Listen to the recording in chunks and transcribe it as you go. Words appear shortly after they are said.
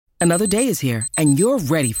Another day is here, and you're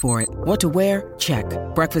ready for it. What to wear? Check.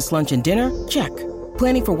 Breakfast, lunch, and dinner? Check.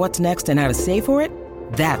 Planning for what's next and how to save for it?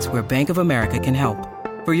 That's where Bank of America can help.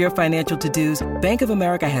 For your financial to-dos, Bank of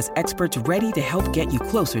America has experts ready to help get you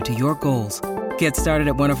closer to your goals. Get started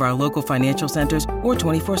at one of our local financial centers or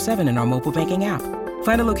 24/7 in our mobile banking app.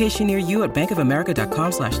 Find a location near you at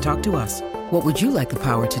bankofamerica.com/talktous. What would you like the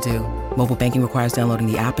power to do? Mobile banking requires downloading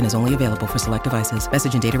the app and is only available for select devices.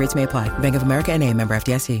 Message and data rates may apply. Bank of America N.A., member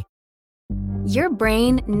FDIC. Your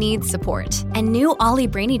brain needs support, and new Ollie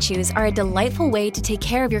Brainy Chews are a delightful way to take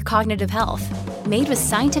care of your cognitive health. Made with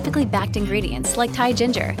scientifically backed ingredients like Thai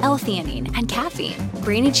ginger, L-theanine, and caffeine,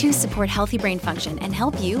 Brainy Chews support healthy brain function and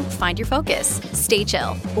help you find your focus, stay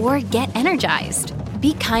chill, or get energized.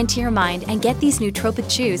 Be kind to your mind and get these nootropic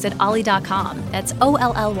chews at ollie.com. That's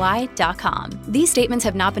OLLY.com. These statements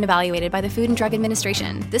have not been evaluated by the Food and Drug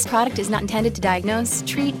Administration. This product is not intended to diagnose,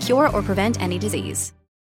 treat, cure, or prevent any disease.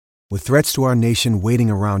 With threats to our nation waiting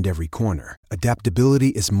around every corner, adaptability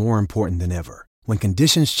is more important than ever. When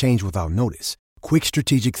conditions change without notice, quick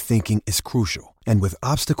strategic thinking is crucial. And with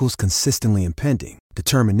obstacles consistently impending,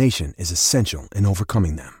 determination is essential in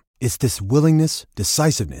overcoming them. It's this willingness,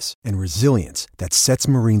 decisiveness, and resilience that sets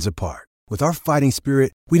Marines apart. With our fighting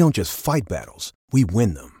spirit, we don't just fight battles, we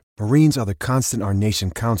win them. Marines are the constant our nation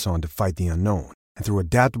counts on to fight the unknown. And through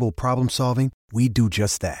adaptable problem solving, we do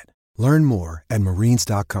just that. Learn more at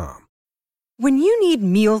marines.com. When you need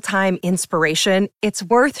mealtime inspiration, it's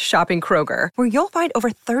worth shopping Kroger, where you'll find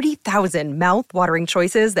over 30,000 mouth-watering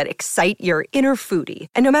choices that excite your inner foodie.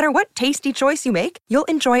 And no matter what tasty choice you make, you'll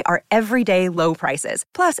enjoy our everyday low prices,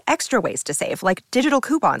 plus extra ways to save, like digital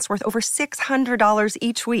coupons worth over $600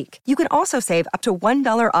 each week. You can also save up to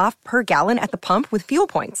 $1 off per gallon at the pump with fuel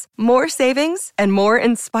points. More savings and more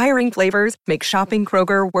inspiring flavors make shopping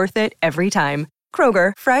Kroger worth it every time.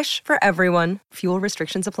 Kroger, fresh for everyone. Fuel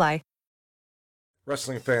restrictions apply.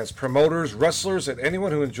 Wrestling fans, promoters, wrestlers, and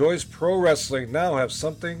anyone who enjoys pro wrestling now have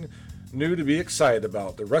something new to be excited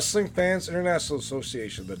about. The Wrestling Fans International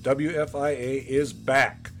Association, the WFIA, is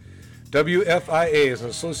back. WFIA is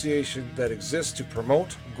an association that exists to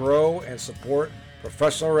promote, grow, and support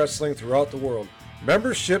professional wrestling throughout the world.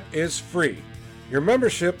 Membership is free. Your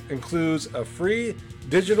membership includes a free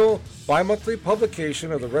digital bi-monthly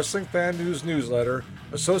publication of the Wrestling Fan News newsletter,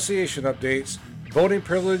 association updates, voting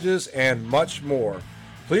privileges, and much more.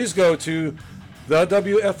 Please go to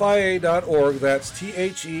thewfia.org, that's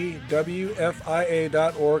THEWFIA.org,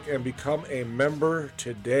 and become a member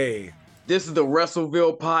today. This is the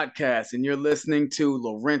Wrestleville Podcast, and you're listening to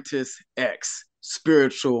Larintiz X,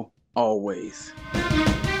 spiritual always.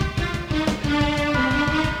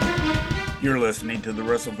 You're listening to the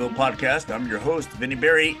Wrestleville Podcast. I'm your host, Vinny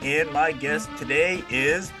Berry, and my guest today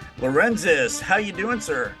is Larintiz. How you doing,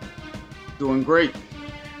 sir? Doing great.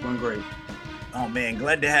 Doing great. Oh, man,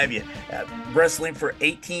 glad to have you. Wrestling for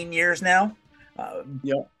 18 years now.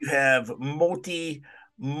 Yep. You have multi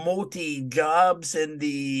jobs in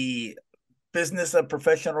the business of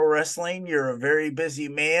professional wrestling. You're a very busy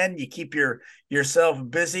man. You keep yourself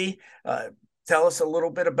busy. Tell us a little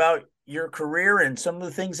bit about your career and some of the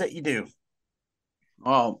things that you do.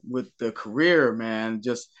 Oh, with the career, man,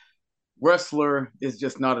 just wrestler is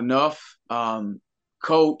just not enough.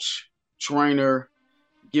 Coach, trainer,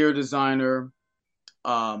 gear designer,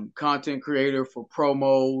 content creator for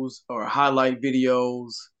promos or highlight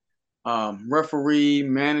videos, referee,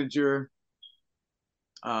 manager.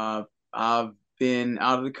 I've been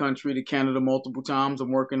out of the country to Canada multiple times.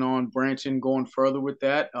 I'm working on branching, going further with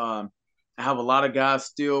that. I have a lot of guys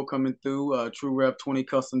still coming through, True Rev 20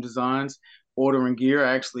 Custom Designs, ordering gear.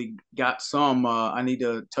 I actually got some I need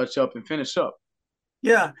to touch up and finish up.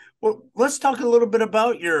 Yeah. Well, let's talk a little bit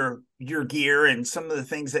about your gear and some of the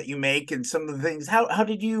things that you make and some of the things. How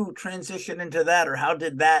did you transition into that, or how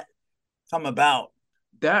did that come about?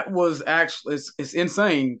 That was actually, it's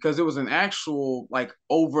insane because it was an actual like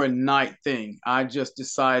overnight thing. I just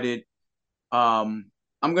decided I'm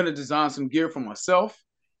going to design some gear for myself.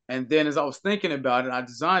 And then as I was thinking about it,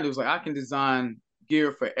 it was like, I can design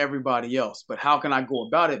gear for everybody else, but how can I go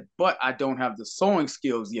about it? But I don't have the sewing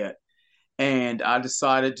skills yet. And I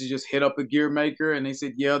decided to just hit up a gear maker, and they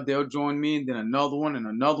said, yeah, they'll join me. And then another one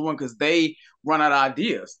because they run out of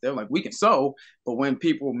ideas. They're like, we can sew. But when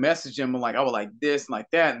people message them, like, I would like this and like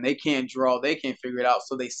that, and they can't draw, they can't figure it out.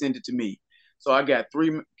 So they send it to me. So I got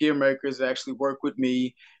 3 gear makers that actually work with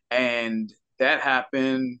me. And that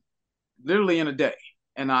happened literally in a day.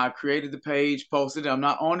 And I created the page, posted it. I'm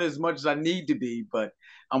not on it as much as I need to be, but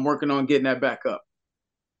I'm working on getting that back up.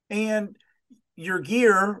 And your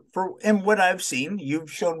gear, and what I've seen,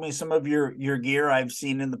 you've shown me some of your gear I've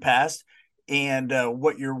seen in the past. and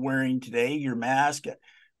what you're wearing today, your mask.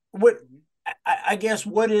 What I guess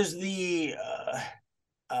what is the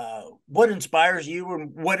what inspires you,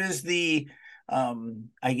 and what is the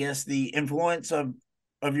I guess the influence of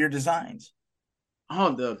your designs?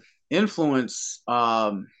 Oh, the influence.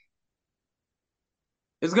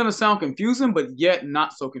 It's gonna sound confusing, but yet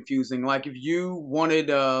not so confusing. Like if you wanted,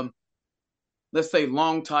 let's say,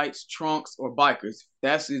 long tights, trunks, or bikers,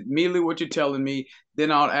 that's immediately what you're telling me.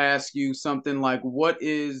 Then I'll ask you something like, what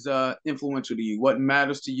is influential to you? What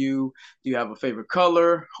matters to you? Do you have a favorite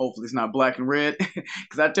color? Hopefully, it's not black and red,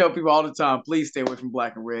 because I tell people all the time, please stay away from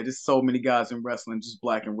black and red. There's so many guys in wrestling just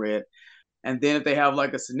black and red. And then if they have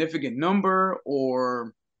like a significant number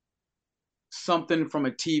or something from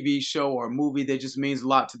a TV show or a movie that just means a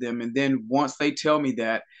lot to them. And then once they tell me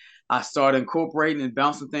that, I start incorporating and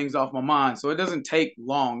bouncing things off my mind. So it doesn't take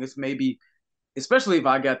long. It's maybe, especially if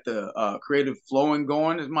I got the creative flowing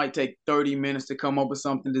going, it might take 30 minutes to come up with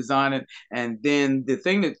something, design it. And then the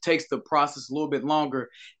thing that takes the process a little bit longer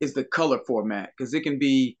is the color format, because it can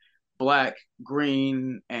be black,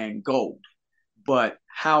 green, and gold. But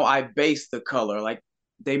how I base the color, like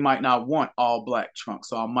they might not want all black trunks.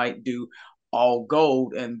 So I might do all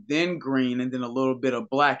gold and then green and then a little bit of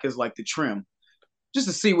black is like the trim, just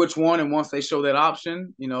to see which one. And once they show that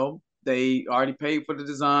option, they already paid for the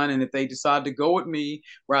design. And if they decide to go with me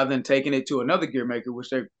rather than taking it to another gear maker, which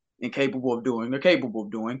they're capable of doing,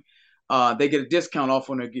 they get a discount off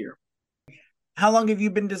on their gear. How long have you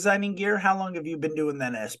been designing gear? How long have you been doing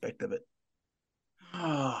that aspect of it?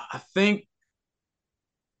 I think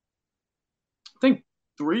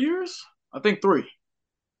 3 years. I think 3.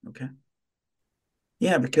 Okay.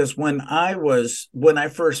 Yeah, because when I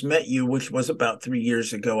first met you, which was about 3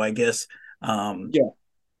 years ago, I guess. Yeah.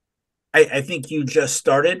 I think you just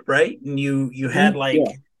started, right? And you had like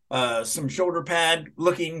some shoulder pad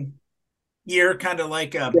looking gear, kind of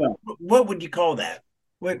like what would you call that?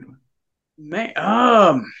 What man?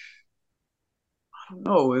 I don't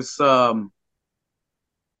know. It's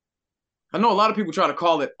I know a lot of people try to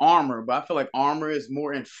call it armor, but I feel like armor is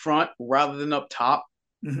more in front rather than up top.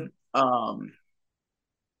 Mm-hmm.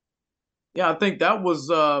 Yeah, I think that was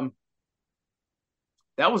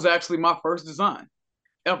actually my first design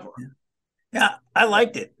ever. Yeah, I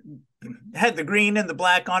liked it. It had the green and the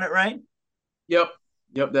black on it, right? Yep,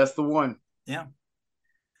 that's the one. Yeah.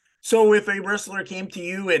 So if a wrestler came to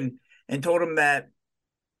you and told him that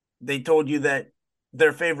they told you that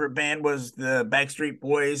their favorite band was the Backstreet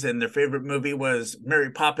Boys and their favorite movie was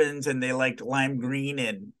Mary Poppins and they liked lime green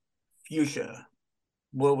and fuchsia,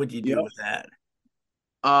 what would you do with that?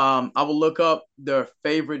 I will look up their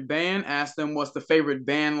favorite band, ask them what's the favorite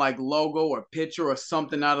band like logo or picture or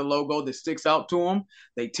something out of logo that sticks out to them.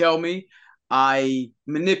 They tell me. I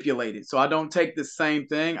manipulate it. So I don't take the same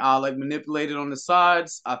thing. I like manipulate it on the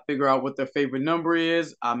sides. I figure out what their favorite number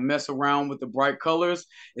is. I mess around with the bright colors,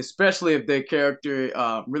 especially if their character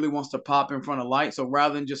really wants to pop in front of light. So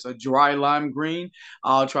rather than just a dry lime green,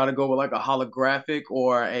 I'll try to go with like a holographic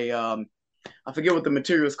or a I forget what the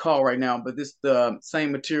material is called right now, but this the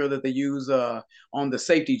same material that they use on the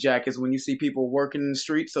safety jackets when you see people working in the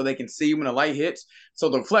street so they can see when the light hits. So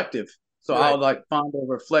the reflective. So right. I'll like find a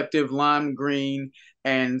reflective lime green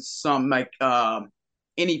and some like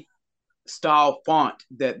any style font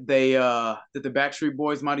that that the Backstreet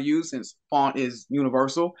Boys might have used, since font is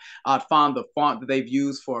universal. I'd find the font that they've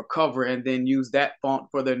used for a cover and then use that font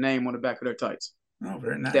for their name on the back of their tights. Oh,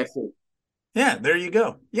 very nice. That's it. Yeah, there you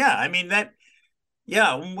go. Yeah, I mean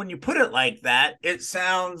when you put it like that, it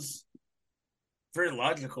sounds very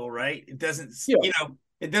logical, right? It doesn't,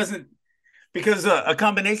 it doesn't, because a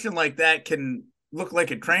combination like that can look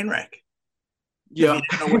like a train wreck. Yeah. You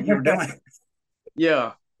didn't know what you were doing.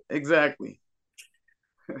 Yeah, exactly.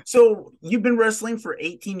 So you've been wrestling for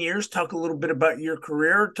 18 years. Talk a little bit about your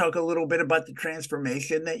career. Talk a little bit about the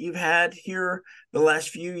transformation that you've had here the last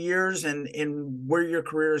few years and where your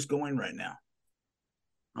career is going right now.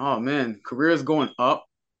 Oh, man, career is going up.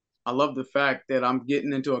 I love the fact that I'm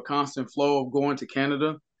getting into a constant flow of going to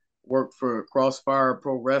Canada, work for Crossfire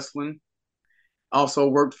Pro Wrestling. Also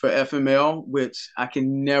worked for FML, which I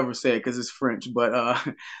can never say it because it's French, but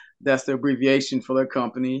that's the abbreviation for their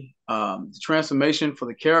company. The transformation for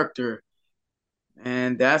the character,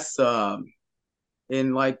 and that's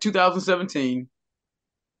in like 2017,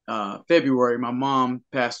 February, my mom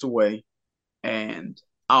passed away, and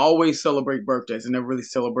I always celebrate birthdays. I never really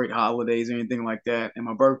celebrate holidays or anything like that. And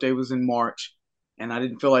my birthday was in March, and I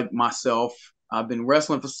didn't feel like myself. I've been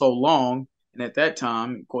wrestling for so long, and at that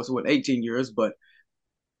time, of course, it was 18 years, but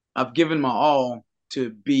I've given my all to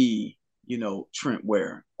be, Trent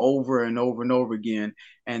Ware over and over and over again.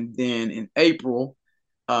 And then in April,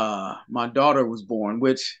 my daughter was born,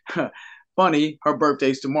 which funny, her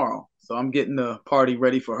birthday's tomorrow. So I'm getting the party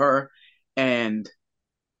ready for her. And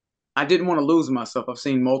I didn't want to lose myself. I've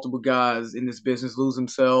seen multiple guys in this business lose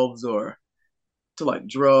themselves or to like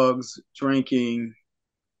drugs, drinking,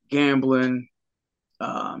 gambling,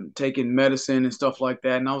 taking medicine and stuff like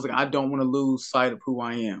that. And I was like, I don't want to lose sight of who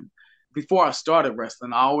I am. Before I started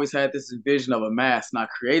wrestling, I always had this vision of a mask, and I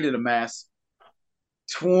created a mask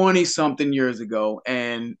 20 something years ago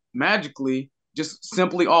and magically just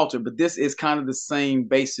simply altered. But this is kind of the same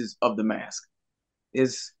basis of the mask.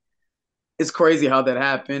 It's crazy how that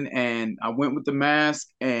happened. And I went with the mask,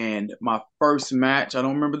 and my first match, I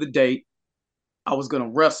don't remember the date, I was gonna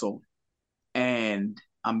wrestle, and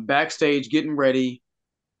I'm backstage getting ready,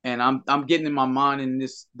 and I'm getting in my mind in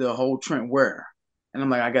the whole Trent Ware. And I'm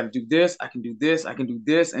like, I gotta do this, I can do this, I can do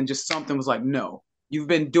this. And just something was like, no, you've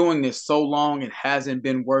been doing this so long, it hasn't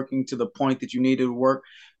been working to the point that you needed to work.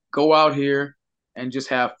 Go out here and just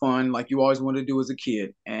have fun like you always wanted to do as a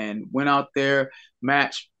kid. And went out there,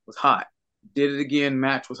 match was hot. Did it again,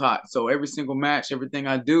 match was hot. So every single match, everything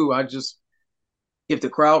I do, I just, if the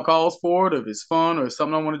crowd calls for it, if it's fun or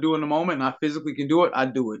something I want to do in the moment and I physically can do it, I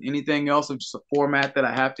do it. Anything else of just a format that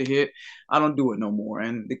I have to hit, I don't do it no more.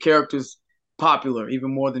 And the character's popular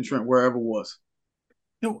even more than Trent wherever was.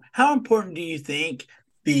 How important do you think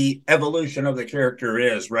the evolution of the character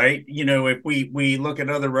is, right? If we look at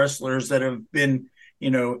other wrestlers that have been,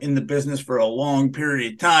 in the business for a long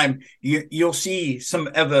period of time, you'll see some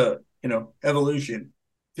evolution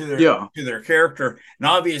to their character. And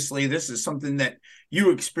obviously this is something that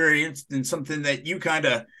you experienced and something that you kind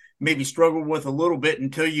of maybe struggled with a little bit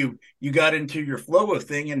until you got into your flow of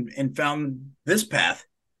thing and found this path.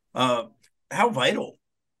 How vital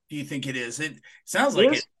do you think it is? It sounds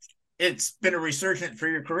like it's been a resurgence for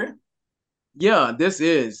your career. Yeah, it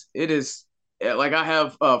is. Like, I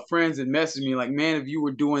have friends that message me like, man, if you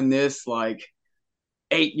were doing this like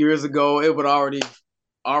 8 years ago, it would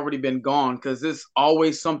already been gone, because it's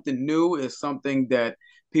always something new. It's something that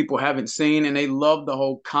people haven't seen, and they love the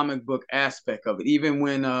whole comic book aspect of it. Even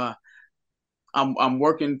when I'm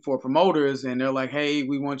working for promoters and they're like, hey,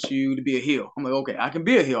 we want you to be a heel. I'm like, okay, I can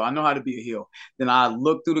be a heel. I know how to be a heel. Then I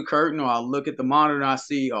look through the curtain or I look at the monitor and I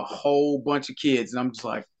see a whole bunch of kids, and I'm just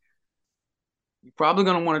like, you're probably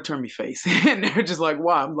gonna want to turn me face. And they're just like,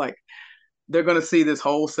 why? I'm like, they're gonna see this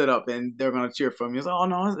whole setup and they're gonna cheer for me. It's like, oh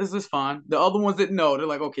no, this is fine. The other ones that know, they're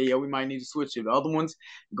like, okay, yeah, we might need to switch it. The other ones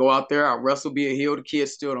go out there, I wrestle, be a heel. The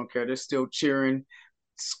kids still don't care. They're still cheering,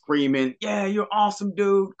 screaming, yeah, you're awesome,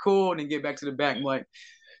 dude, cool. And then get back to the back. I'm like,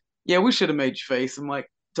 yeah, we should have made you face. I'm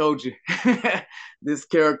like, told you, this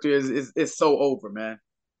character is so over, man.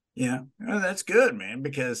 Yeah, well, that's good, man,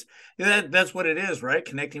 because that's what it is, right?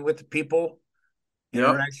 Connecting with the people,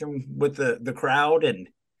 interaction with the crowd, and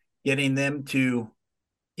getting them to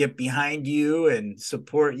get behind you and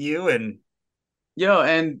support you. And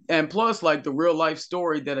and plus, like, the real life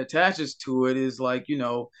story that attaches to it is like,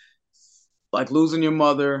 like losing your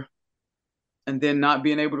mother and then not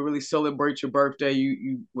being able to really celebrate your birthday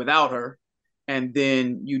you without her, and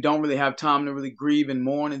then you don't really have time to really grieve and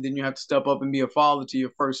mourn, and then you have to step up and be a father to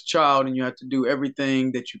your first child, and you have to do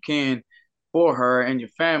everything that you can for her and your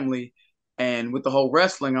family. And with the whole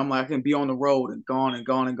wrestling, I'm like, I can be on the road and gone and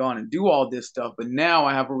gone and gone and do all this stuff, but now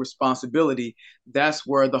I have a responsibility. That's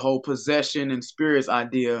where the whole possession and spirits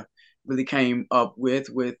idea really came up with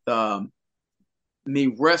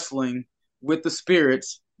me wrestling with the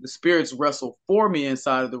spirits. The spirits wrestle for me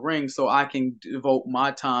inside of the ring so I can devote my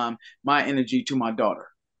time, my energy to my daughter.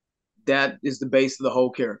 That is the base of the whole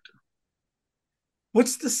character.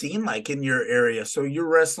 What's the scene like in your area? So you're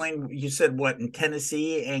wrestling, you said what, in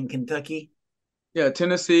Tennessee and Kentucky? Yeah,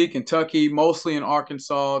 Tennessee, Kentucky, mostly in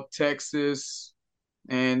Arkansas, Texas,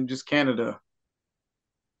 and just Canada.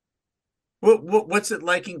 What's it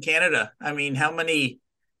like in Canada? I mean, how many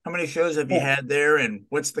shows have you had there, and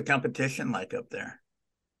what's the competition like up there?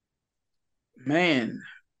 Man,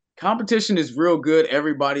 competition is real good.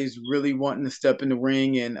 Everybody's really wanting to step in the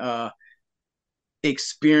ring and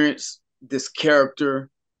experience this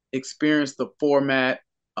character, experience the format,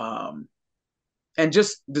 and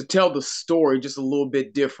just to tell the story just a little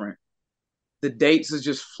bit different. The dates is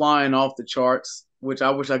just flying off the charts, which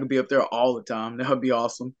I wish I could be up there all the time. That would be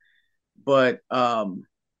awesome. But I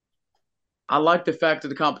like the fact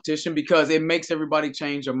of the competition because it makes everybody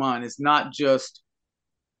change their mind. It's not just,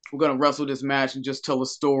 we're going to wrestle this match and just tell a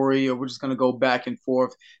story, or we're just going to go back and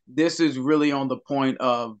forth. This is really on the point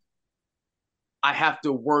of, I have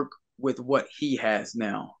to work with what he has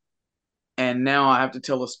now. and now I have to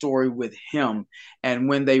tell a story with him. And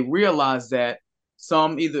when they realize that,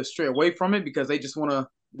 some either stray away from it because they just want to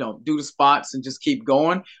do the spots and just keep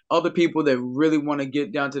going. Other people that really want to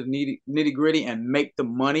get down to the nitty gritty and make the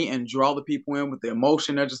money and draw the people in with the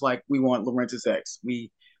emotion, they're just like, we want Larintiz X. We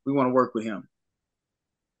want to work with him.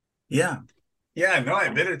 Yeah. Yeah, no, I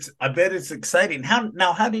bet it's exciting.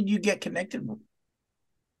 How did you get connected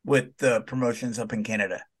with the promotions up in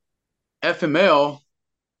Canada? FML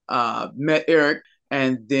met Eric,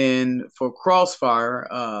 and then for Crossfire,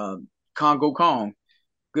 Congo Kong,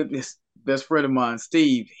 goodness, best friend of mine,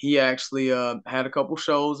 Steve, he actually had a couple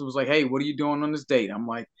shows. It was like, hey, what are you doing on this date? I'm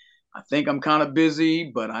like, I think I'm kind of busy,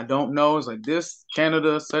 but I don't know. It's like, this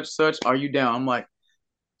Canada, such, are you down? I'm like,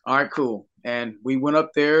 all right, cool. And we went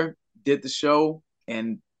up there, did the show,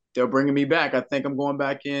 and they're bringing me back. I think I'm going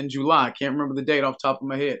back in July. I can't remember the date off the top of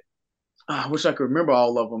my head. I wish I could remember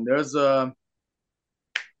all of them. There's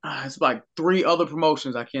it's like 3 other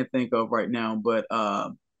promotions I can't think of right now, but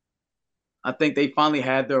I think they finally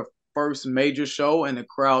had their first major show, and the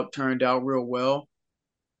crowd turned out real well.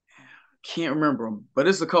 Can't remember them, but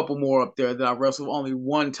it's a couple more up there that I wrestled only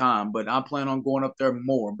one time, but I plan on going up there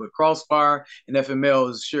more. But Crossfire and FML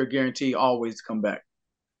is sure guarantee always to come back.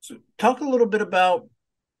 So talk a little bit about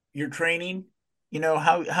your training,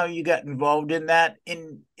 how you got involved in that,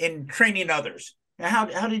 in training others.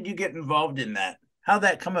 How did you get involved in that? How'd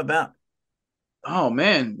that come about? Oh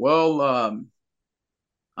man, well,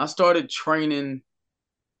 I started training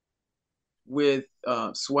with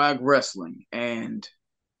Swag Wrestling, and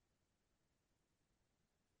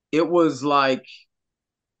it was like,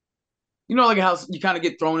 like how you kind of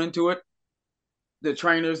get thrown into it. The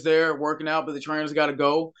trainer's there working out, but the trainer's got to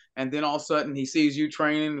go. And then all of a sudden he sees you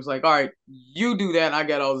training. It's like, all right, you do that. I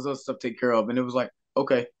got all this other stuff to take care of. And it was like,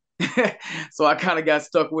 okay. So I kind of got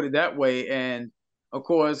stuck with it that way. And of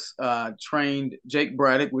course, trained Jake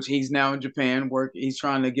Braddock, which he's now in Japan. He's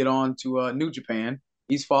trying to get on to New Japan.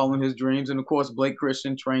 He's following his dreams. And of course, Blake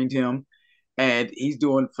Christian trained him. And he's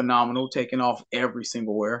doing phenomenal, taking off every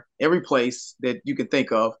place that you can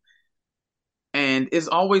think of. And it's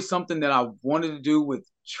always something that I wanted to do with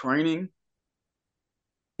training,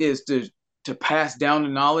 is to pass down the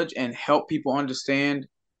knowledge and help people understand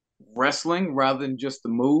wrestling rather than just the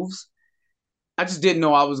moves. I just didn't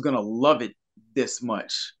know I was going to love it this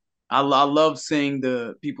much. I love seeing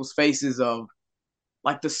the people's faces of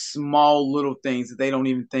like the small little things that they don't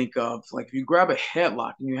even think of. Like if you grab a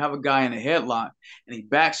headlock and you have a guy in a headlock and he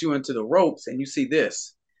backs you into the ropes and you see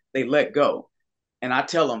this, they let go. And I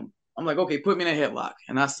tell them, I'm like, okay, put me in a headlock.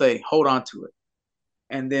 And I say, hold on to it.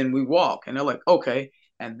 And then we walk. And they're like, okay.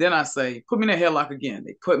 And then I say, put me in a headlock again.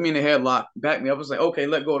 They put me in a headlock, back me up. I was like, okay,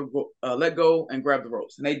 let go and grab the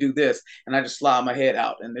ropes. And they do this. And I just slide my head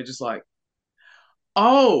out. And they're just like,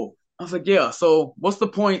 oh. I was like, yeah. So what's the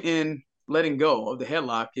point in letting go of the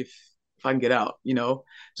headlock if I can get out?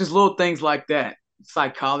 Just little things like that.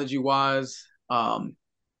 Psychology wise,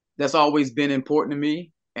 that's always been important to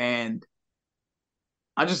me. And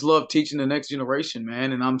I just love teaching the next generation,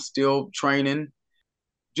 man. And I'm still training.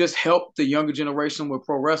 Just help the younger generation with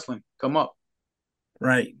pro wrestling come up.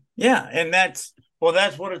 Right. Yeah. And that's what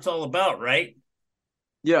it's all about, right?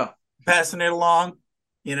 Yeah. Passing it along,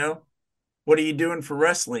 what are you doing for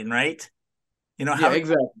wrestling, right?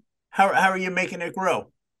 Exactly. How are you making it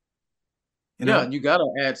grow? Yeah, you got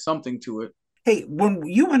to add something to it. Hey, when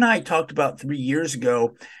you and I talked about 3 years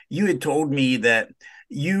ago, you had told me that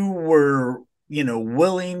you were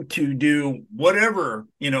willing to do whatever,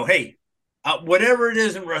 hey, whatever it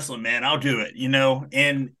is in wrestling, man, I'll do it,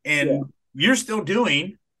 and you're still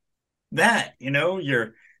doing that,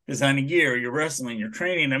 you're designing gear, you're wrestling, you're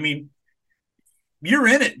training. I mean, you're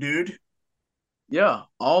in it, dude. Yeah,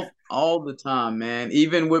 all the time, man.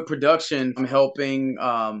 Even with production, I'm helping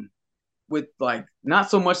with like not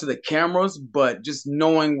so much of the cameras, but just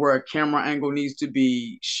knowing where a camera angle needs to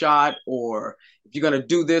be shot, or if you're gonna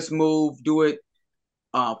do this move, do it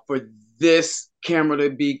for this camera to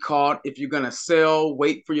be caught. If you're gonna sell,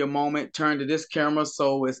 wait for your moment, turn to this camera,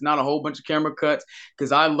 so it's not a whole bunch of camera cuts.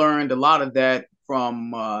 Because I learned a lot of that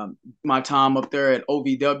from my time up there at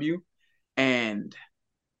OVW, and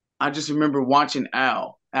I just remember watching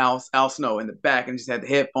Al Snow in the back and just had the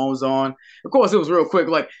headphones on. Of course, it was real quick,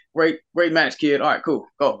 like, great match, kid. All right, cool.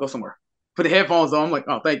 Go somewhere. Put the headphones on. I'm like,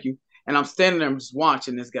 oh, thank you. And I'm standing there, I'm just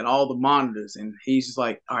watching. It's got all the monitors. And he's just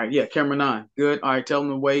like, all right, yeah, camera 9. Good. All right, tell him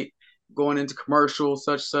to wait. Going into commercial,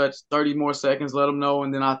 such, 30 more seconds, let him know.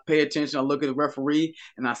 And then I pay attention. I look at the referee,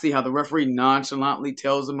 and I see how the referee nonchalantly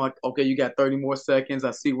tells him, like, okay, you got 30 more seconds.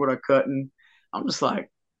 I see what I'm cutting. I'm just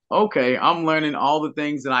like, okay, I'm learning all the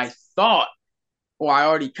things that I thought or I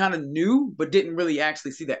already kind of knew, but didn't really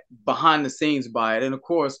actually see that behind the scenes by it. And of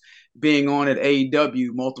course, being on at AEW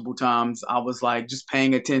multiple times, I was like just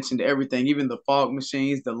paying attention to everything, even the fog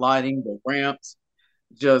machines, the lighting, the ramps,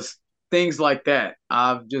 just things like that.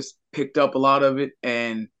 I've just picked up a lot of it.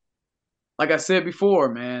 And like I said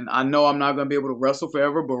before, man, I know I'm not going to be able to wrestle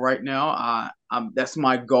forever, but right now, that's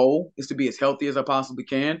my goal, is to be as healthy as I possibly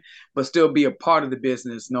can, but still be a part of the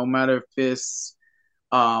business, no matter if it's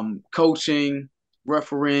coaching,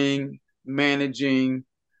 refereeing, managing,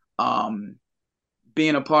 um,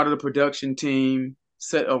 being a part of the production team,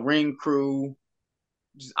 set a ring crew.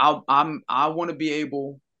 I want to be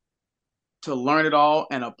able to learn it all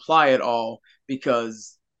and apply it all,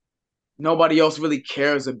 because nobody else really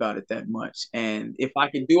cares about it that much. And if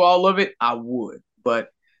I could do all of it, I would. But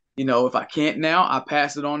if I can't now, I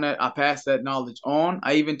pass that knowledge on.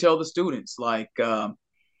 I even tell the students, like,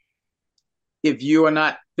 if you are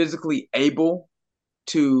not physically able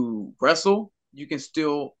to wrestle, you can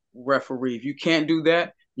still referee. If you can't do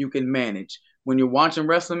that, you can manage. When you're watching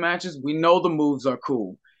wrestling matches, we know the moves are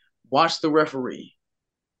cool. Watch the referee.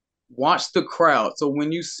 Watch the crowd. So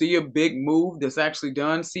when you see a big move that's actually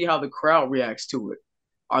done, see how the crowd reacts to it.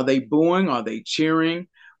 Are they booing? Are they cheering?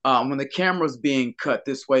 When the camera's being cut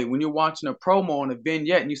this way, when you're watching a promo on a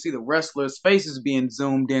vignette and you see the wrestlers' faces being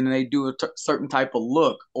zoomed in and they do a certain type of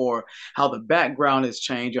look, or how the background is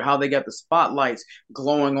changed, or how they got the spotlights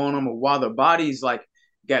glowing on them, or while their bodies like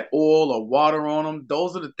got oil or water on them,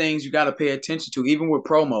 those are the things you got to pay attention to, even with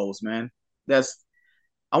promos, man.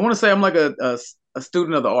 I want to say I'm like a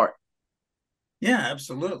student of the art. Yeah,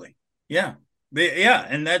 absolutely. Yeah. Yeah.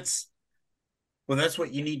 And that's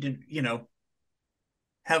what you need to,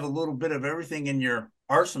 have a little bit of everything in your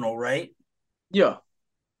arsenal, right? Yeah.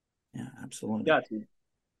 Yeah, absolutely. Got you.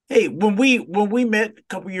 Hey, when we met a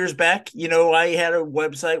couple years back, I had a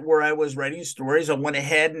website where I was writing stories. I went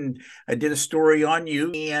ahead and I did a story on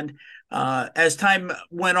you. And as time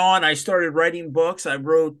went on, I started writing books. I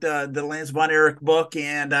wrote the Lance Von Erich book,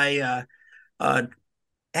 and I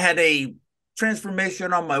had a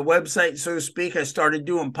transformation on my website, so to speak. I started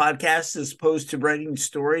doing podcasts as opposed to writing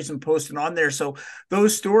stories and posting on there. So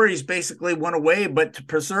those stories basically went away, but to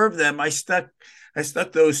preserve them, I stuck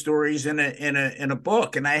those stories in a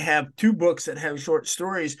book. And I have 2 books that have short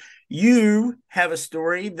stories. You have a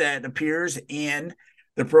story that appears in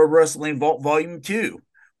the Pro Wrestling Vault Volume 2.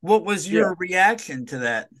 What was your reaction to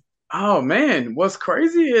that? Oh man, what's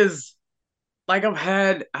crazy is, like, I've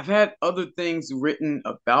had other things written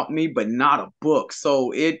about me, but not a book.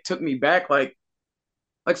 So it took me back, like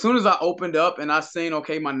soon as I opened up and I seen,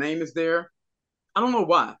 okay, my name is there. I don't know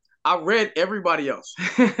why. I read everybody else.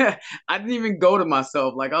 I didn't even go to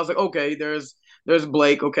myself. Like, I was like, okay, there's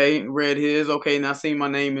Blake, okay, read his, okay, and I seen my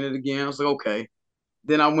name in it again. I was like, okay.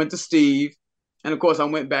 Then I went to Steve, and of course I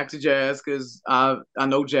went back to Jazz because I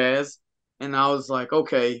know Jazz, and I was like,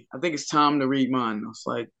 okay, I think it's time to read mine. I was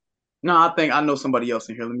like, no, I think I know somebody else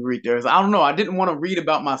in here. Let me read theirs. I don't know. I didn't want to read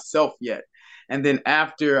about myself yet. And then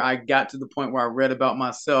after I got to the point where I read about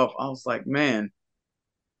myself, I was like, man,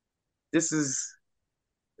 this is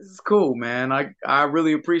cool, man. I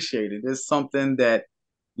really appreciate it. It's something that,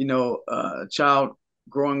 a child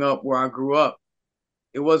growing up where I grew up,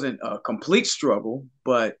 it wasn't a complete struggle,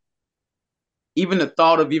 but even the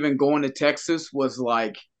thought of even going to Texas was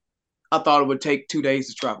like, I thought it would take 2 days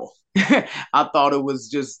to travel. I thought it was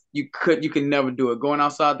just, you could never do it. Going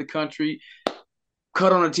outside the country,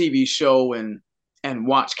 cut on a TV show and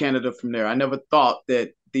watch Canada from there. I never thought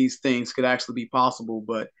that these things could actually be possible,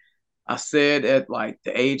 but I said at like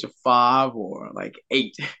the age of 5 or like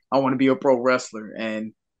 8, I want to be a pro wrestler,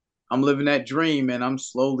 and I'm living that dream, and I'm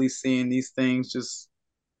slowly seeing these things just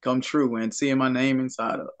come true, and seeing my name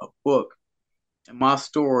inside a book and my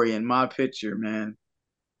story and my picture, man.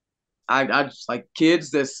 I just, like,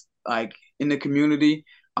 kids that's like in the community,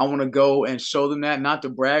 I want to go and show them that, not to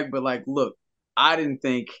brag, but like, look, I didn't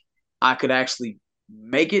think I could actually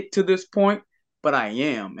make it to this point, but I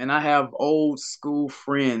am. And I have old school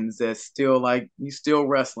friends that still like, you still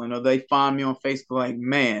wrestling, or they find me on Facebook like,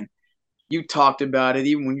 man, you talked about it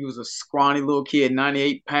even when you was a scrawny little kid,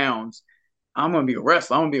 98 pounds. I'm gonna be a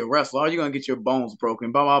wrestler. I'm gonna be a wrestler. Are you gonna get your bones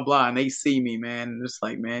broken? Blah blah blah. And they see me, man. And it's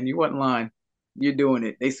like, man, you wasn't lying. You're doing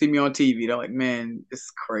it. They see me on TV. They're like, man, this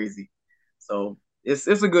is crazy. So it's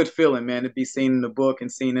a good feeling, man, to be seen in the book and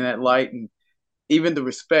seen in that light, and even the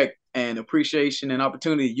respect and appreciation and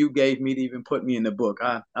opportunity you gave me to even put me in the book.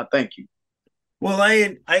 I thank you. Well,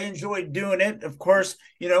 I enjoyed doing it. Of course,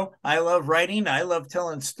 I love writing. I love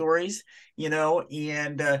telling stories,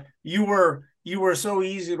 and you were so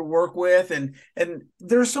easy to work with, and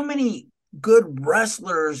there's so many good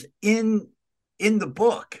wrestlers in in the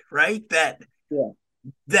book, right? That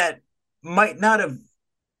might not have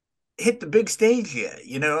hit the big stage yet,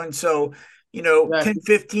 and so 10,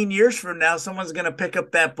 15 years from now, someone's going to pick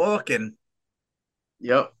up that book and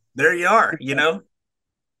there you are.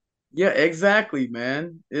 Yeah, exactly,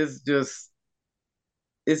 man. It's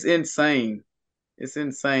insane. It's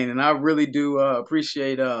insane. And I really do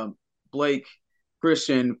appreciate Blake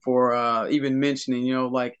Christian for even mentioning,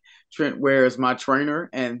 like Trent Ware is my trainer.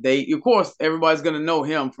 And of course, everybody's going to know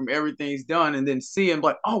him from everything he's done, and then see him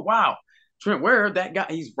like, oh, wow, Trent Ware, that guy,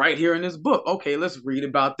 he's right here in this book. Okay, let's read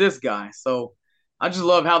about this guy. So I just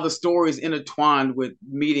love how the story is intertwined with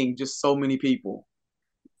meeting just so many people.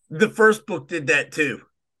 The first book did that too.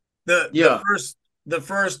 The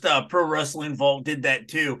first Pro Wrestling Vault did that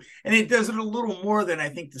too, and it does it a little more than I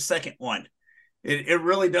think the second one. It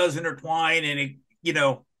really does intertwine, and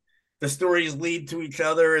the stories lead to each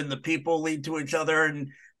other, and the people lead to each other, and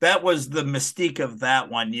that was the mystique of that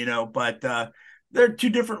one, But they're two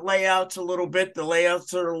different layouts a little bit. The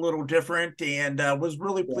layouts are a little different, and was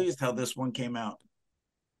really pleased how this one came out.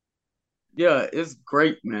 Yeah, it's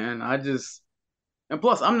great, man. And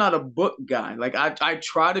plus, I'm not a book guy. Like I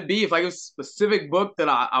try to be. If I get a specific book that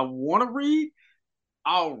I want to read,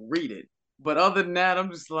 I'll read it. But other than that, I'm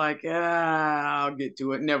just like, I'll get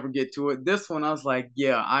to it. Never get to it. This one, I was like,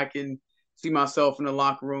 yeah, I can see myself in the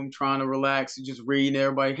locker room trying to relax and just reading.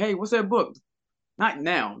 Everybody, hey, what's that book? Not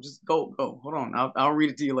now. Just go. Hold on. I'll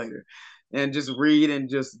read it to you later. And just read and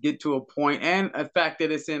just get to a point. And the fact that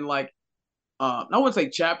it's in like, I wouldn't say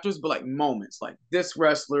chapters, but like moments, like this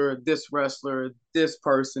wrestler, this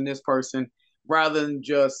person, rather than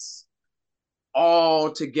just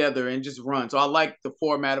all together and just run. So I like the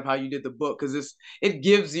format of how you did the book, because it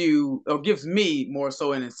gives me more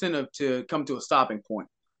so an incentive to come to a stopping point.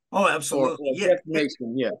 Oh, absolutely.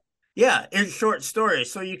 Yeah. It's short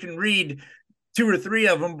stories, so you can read 2 or 3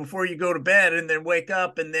 of them before you go to bed, and then wake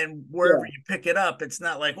up, and then wherever you pick it up, it's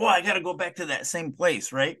not like, I got to go back to that same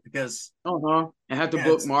place, right? Because and have to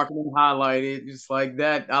bookmark it and highlight it, just like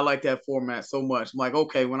that. I like that format so much. I'm like,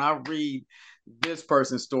 okay, when I read this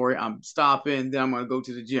person's story, I'm stopping, then I'm going to go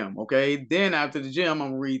to the gym. Okay, then after the gym, I'm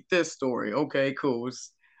going to read this story. Okay, cool.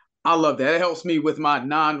 I love that. It helps me with my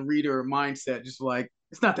non-reader mindset. Just like,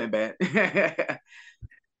 it's not that bad.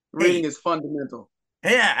 Reading is fundamental.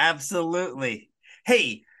 Yeah, absolutely.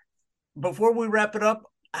 Hey, before we wrap it up,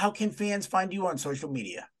 how can fans find you on social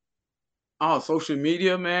media? Oh, social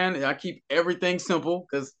media, man. I keep everything simple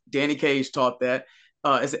because Danny Cage taught that.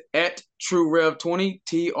 It's at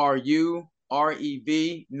TrueRev20,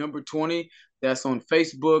 TRUREV number 20. That's on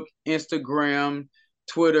Facebook, Instagram,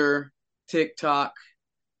 Twitter, TikTok,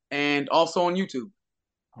 and also on YouTube.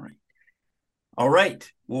 All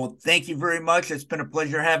right. Well, thank you very much. It's been a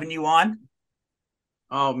pleasure having you on.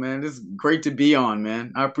 Oh, man, this is great to be on,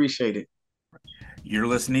 man. I appreciate it. You're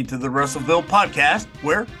listening to the Wrestleville podcast,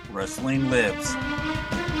 where wrestling lives.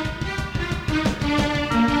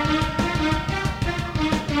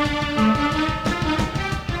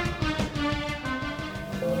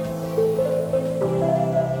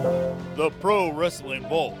 The Pro Wrestling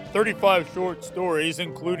Vault. 35 short stories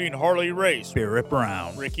including Harley Race, Barrett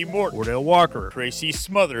Brown, Ricky Morton, Wardell Walker, Tracy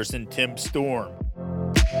Smothers, and Tim Storm.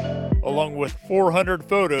 Along with 400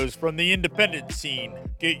 photos from the independent scene.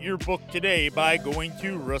 Get your book today by going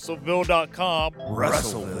to Wrestleville.com.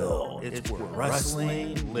 Wrestleville, it's where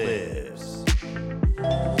wrestling lives.